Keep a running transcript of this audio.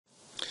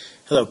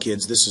Hello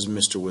kids, this is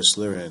Mr.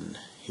 Whistler and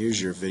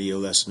here's your video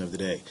lesson of the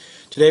day.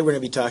 Today we're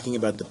going to be talking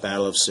about the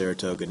Battle of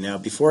Saratoga. Now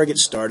before I get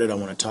started I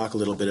want to talk a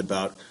little bit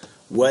about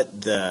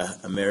what the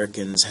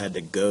Americans had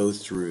to go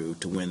through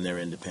to win their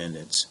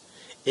independence.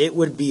 It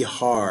would be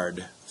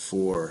hard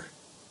for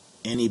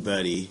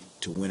anybody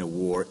to win a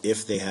war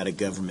if they had a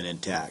government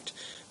intact.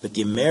 But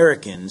the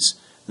Americans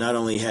not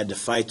only had to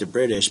fight the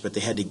British, but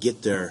they had to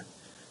get their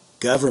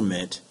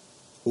government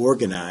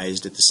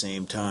organized at the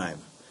same time.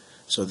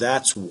 So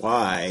that's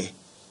why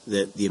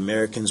the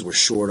Americans were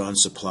short on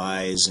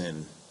supplies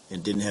and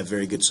didn't have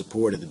very good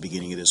support at the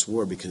beginning of this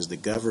war, because the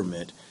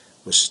government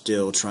was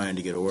still trying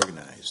to get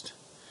organized.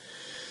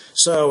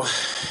 So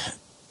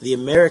the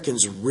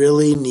Americans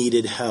really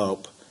needed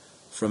help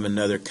from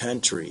another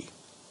country.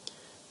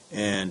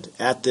 And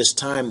at this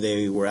time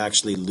they were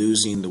actually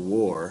losing the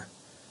war,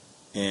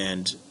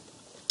 and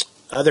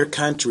other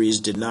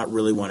countries did not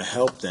really want to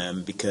help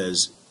them,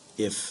 because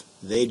if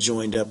they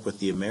joined up with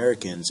the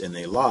Americans and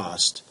they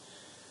lost,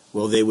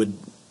 well, they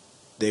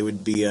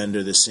would be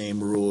under the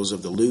same rules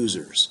of the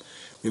losers.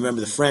 Remember,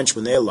 the French,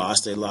 when they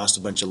lost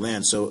a bunch of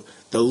land. So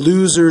the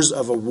losers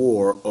of a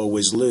war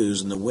always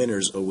lose, and the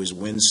winners always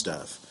win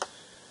stuff.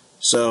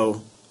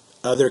 So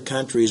other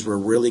countries were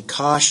really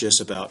cautious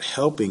about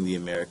helping the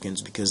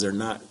Americans because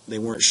they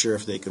weren't sure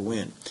if they could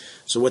win.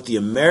 So what the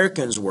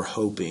Americans were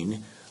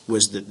hoping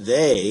was that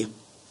they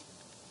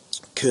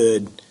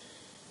could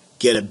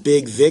get a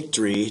big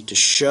victory to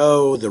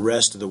show the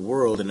rest of the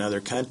world and other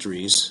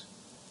countries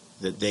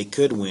that they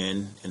could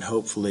win, and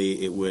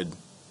hopefully it would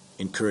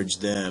encourage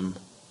them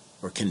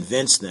or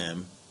convince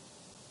them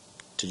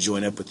to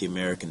join up with the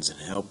Americans and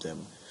help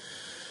them.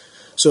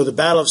 So the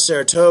Battle of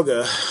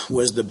Saratoga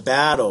was the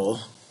battle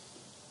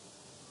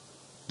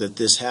that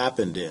this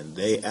happened in.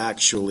 They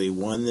actually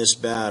won this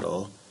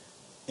battle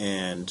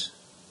and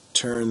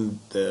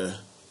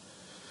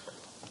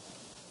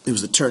it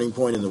was the turning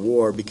point in the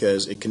war,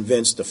 because it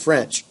convinced the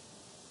French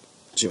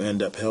to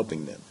end up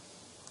helping them.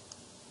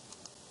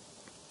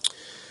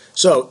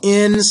 So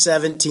in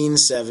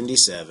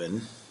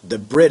 1777, the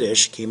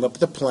British came up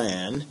with a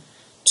plan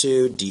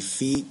to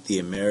defeat the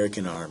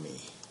American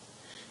army.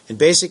 And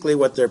basically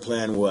what their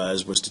plan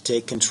was to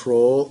take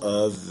control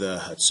of the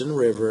Hudson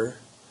River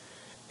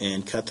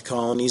and cut the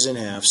colonies in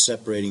half,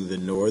 separating the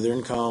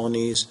northern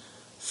colonies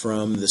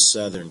from the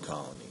southern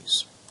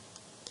colonies.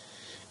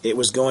 It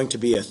was going to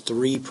be a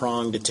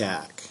three-pronged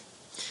attack.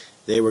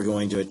 They were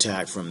going to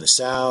attack from the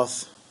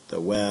south, the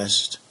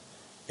west,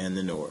 and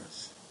the north.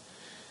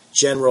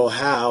 General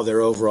Howe,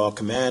 their overall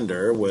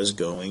commander, was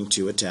going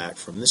to attack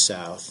from the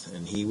south,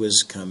 and he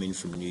was coming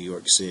from New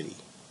York City.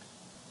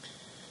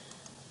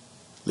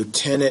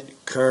 Lieutenant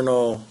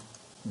Colonel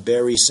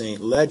Barry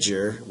St.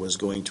 Ledger was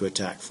going to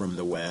attack from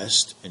the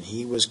west, and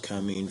he was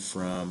coming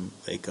from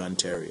Lake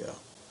Ontario.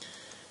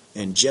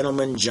 And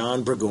Gentleman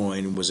John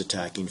Burgoyne was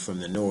attacking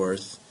from the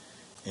north,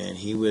 and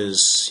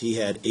he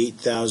had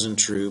 8,000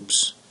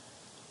 troops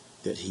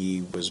that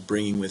he was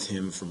bringing with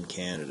him from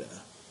Canada.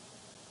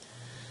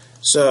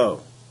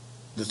 So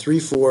the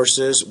three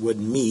forces would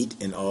meet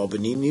in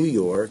Albany, New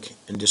York,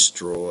 and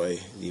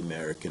destroy the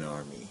American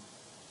army.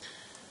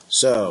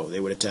 So they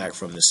would attack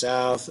from the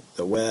south,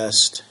 the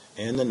west,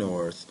 and the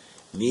north,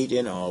 meet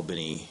in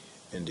Albany,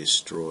 and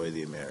destroy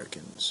the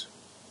Americans.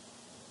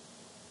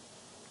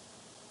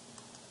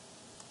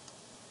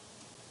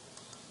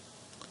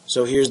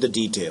 So here's the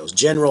details.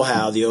 General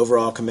Howe, the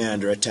overall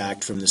commander,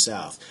 attacked from the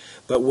south.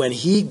 But when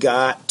he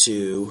got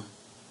to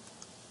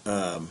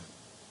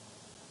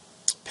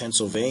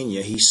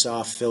Pennsylvania, he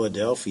saw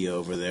Philadelphia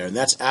over there, and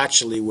that's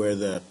actually where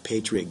the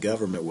Patriot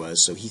government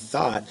was. So he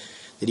thought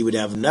that he would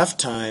have enough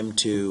time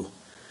to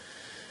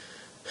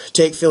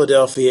take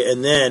Philadelphia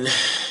and then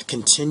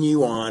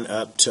continue on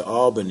up to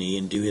Albany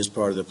and do his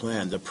part of the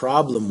plan. The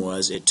problem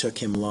was it took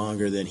him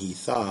longer than he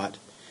thought,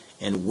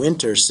 and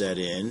winter set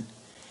in,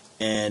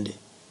 and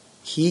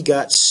he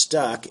got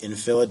stuck in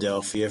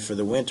Philadelphia for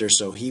the winter,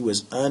 so he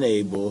was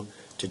unable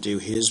to do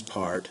his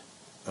part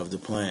of the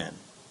plan.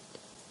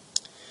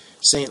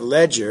 St.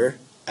 Ledger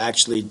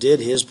actually did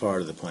his part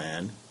of the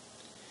plan.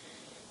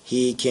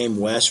 He came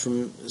west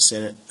from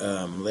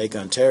Lake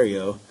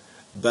Ontario,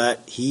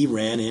 but he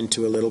ran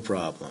into a little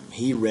problem.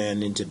 He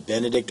ran into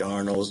Benedict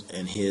Arnold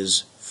and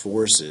his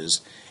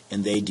forces,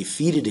 and they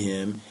defeated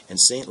him, and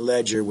St.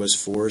 Ledger was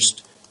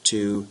forced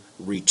to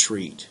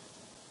retreat.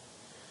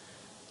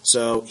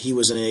 So he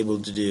was unable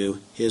to do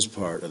his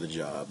part of the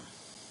job.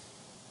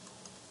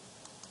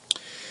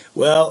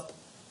 Well,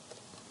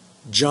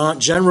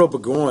 General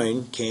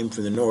Burgoyne came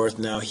from the north.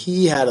 Now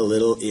he had a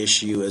little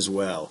issue as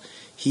well.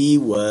 He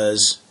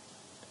was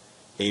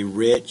a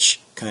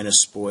rich, kind of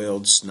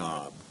spoiled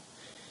snob.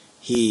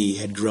 He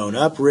had grown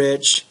up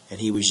rich, and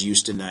he was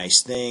used to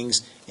nice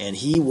things, and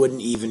he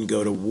wouldn't even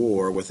go to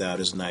war without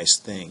his nice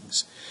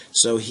things.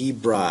 So he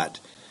brought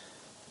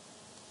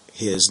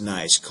his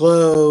nice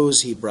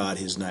clothes, he brought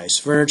his nice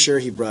furniture,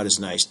 he brought his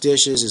nice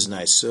dishes, his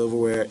nice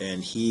silverware,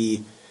 and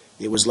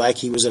it was like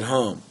he was at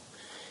home.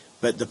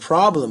 But the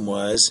problem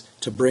was,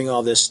 to bring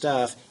all this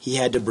stuff, he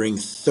had to bring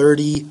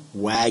 30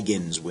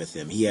 wagons with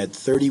him. He had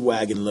 30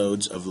 wagon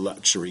loads of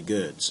luxury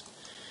goods.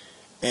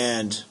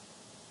 And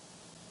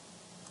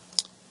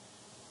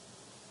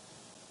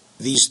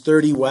these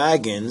 30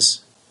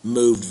 wagons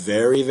moved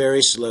very,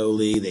 very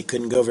slowly. They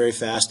couldn't go very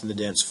fast in the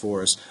dense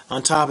forest.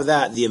 On top of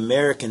that, the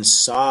Americans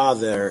saw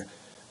their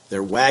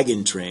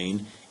wagon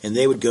train, and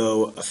they would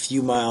go a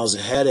few miles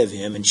ahead of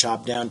him and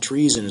chop down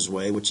trees in his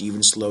way, which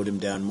even slowed him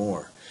down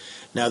more.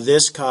 Now,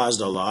 this caused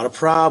a lot of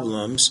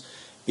problems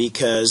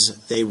because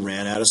they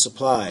ran out of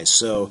supplies.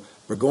 So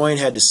Burgoyne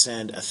had to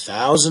send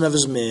 1,000 of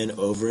his men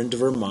over into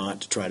Vermont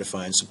to try to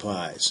find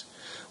supplies.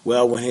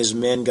 Well, when his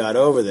men got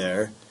over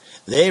there,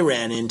 they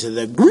ran into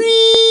the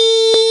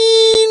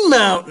Green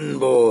Mountain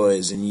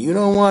Boys, and you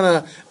don't want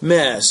to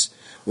mess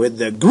with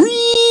the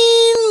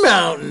Green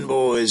Mountain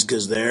Boys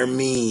because they're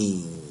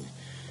mean.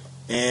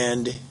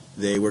 And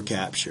they were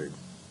captured.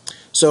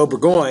 So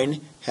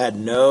Burgoyne had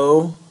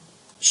no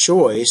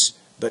choice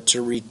but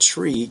to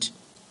retreat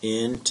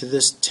into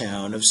this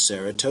town of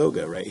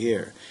Saratoga right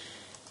here.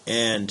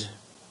 And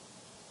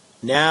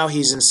now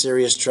he's in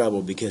serious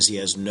trouble because he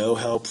has no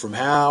help from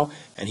Howe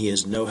and he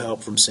has no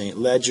help from St.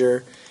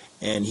 Ledger,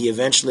 and he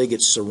eventually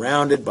gets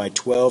surrounded by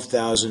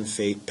 12,000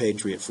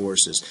 Patriot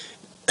forces.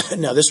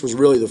 Now, this was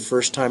really the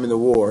first time in the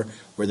war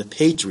where the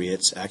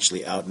Patriots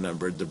actually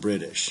outnumbered the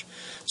British.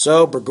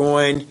 So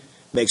Burgoyne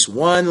makes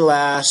one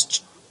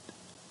last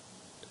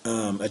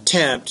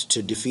attempt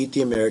to defeat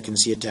the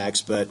Americans. He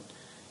attacks, but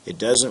it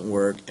doesn't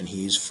work, and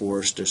he's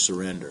forced to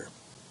surrender.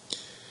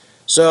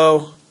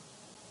 So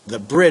the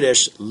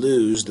British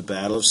lose the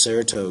Battle of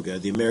Saratoga,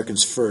 the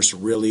Americans' first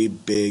really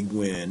big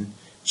win.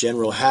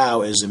 General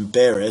Howe is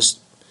embarrassed,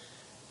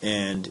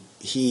 and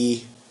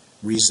he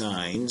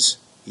resigns,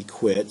 he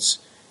quits,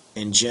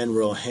 and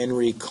General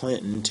Henry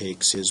Clinton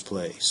takes his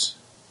place.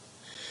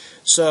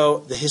 So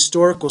the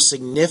historical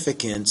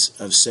significance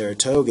of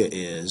Saratoga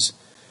is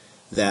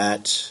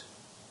that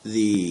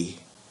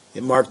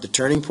it marked the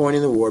turning point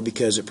in the war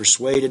because it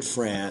persuaded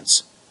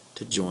France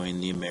to join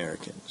the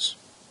Americans.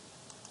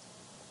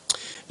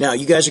 Now,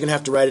 you guys are going to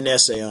have to write an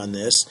essay on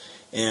this,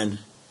 and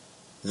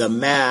the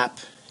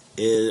map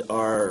is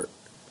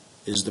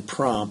the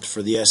prompt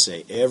for the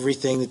essay.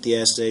 Everything that the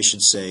essay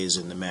should say is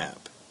in the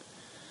map.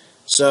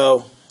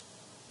 So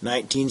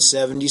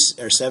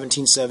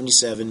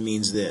 1777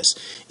 means this.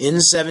 In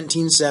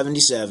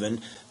 1777,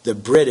 the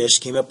British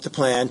came up with a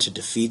plan to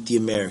defeat the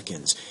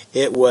Americans.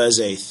 It was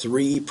a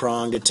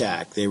three-pronged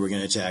attack. They were going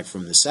to attack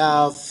from the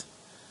south,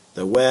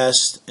 the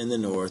west, and the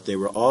north. They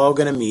were all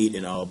going to meet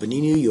in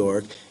Albany, New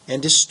York,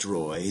 and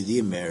destroy the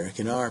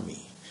American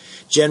army.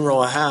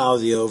 General Howe,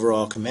 the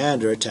overall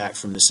commander, attacked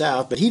from the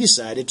south, but he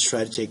decided to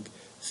try to take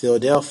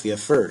Philadelphia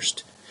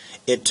first.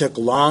 It took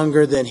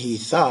longer than he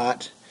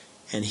thought,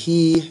 and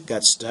he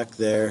got stuck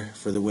there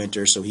for the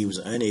winter, so he was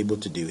unable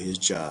to do his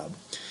job.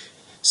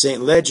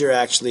 St. Ledger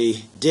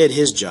actually did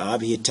his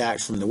job. He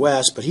attacked from the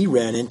west, but he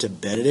ran into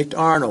Benedict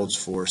Arnold's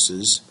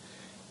forces,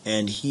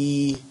 and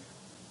he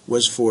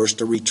was forced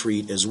to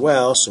retreat as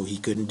well, so he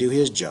couldn't do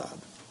his job.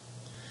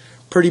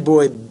 Pretty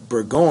boy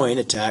Burgoyne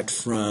attacked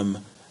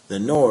from the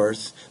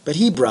north, but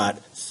he brought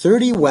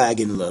 30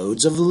 wagon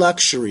loads of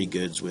luxury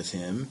goods with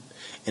him,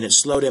 and it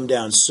slowed him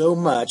down so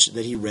much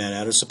that he ran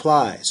out of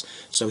supplies.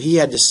 So he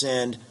had to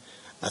send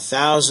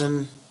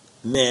 1,000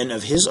 men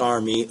of his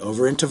army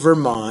over into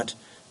Vermont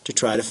to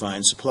try to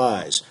find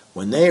supplies,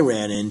 when they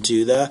ran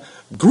into the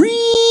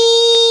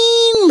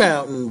Green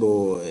Mountain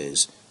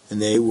Boys,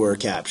 and they were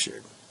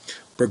captured.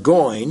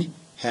 Burgoyne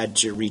had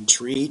to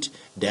retreat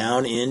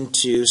down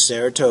into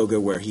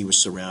Saratoga, where he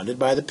was surrounded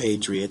by the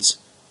Patriots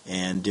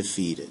and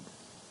defeated.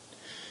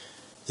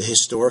 The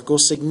historical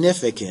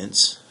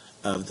significance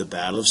of the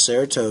Battle of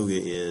Saratoga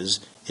is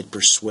it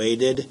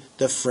persuaded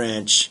the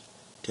French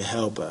to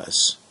help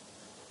us,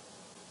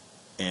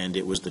 and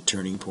it was the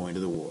turning point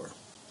of the war.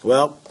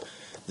 Well,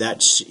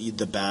 that's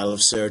the Battle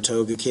of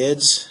Saratoga,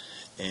 kids,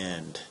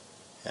 and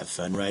have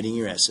fun writing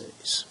your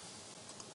essays.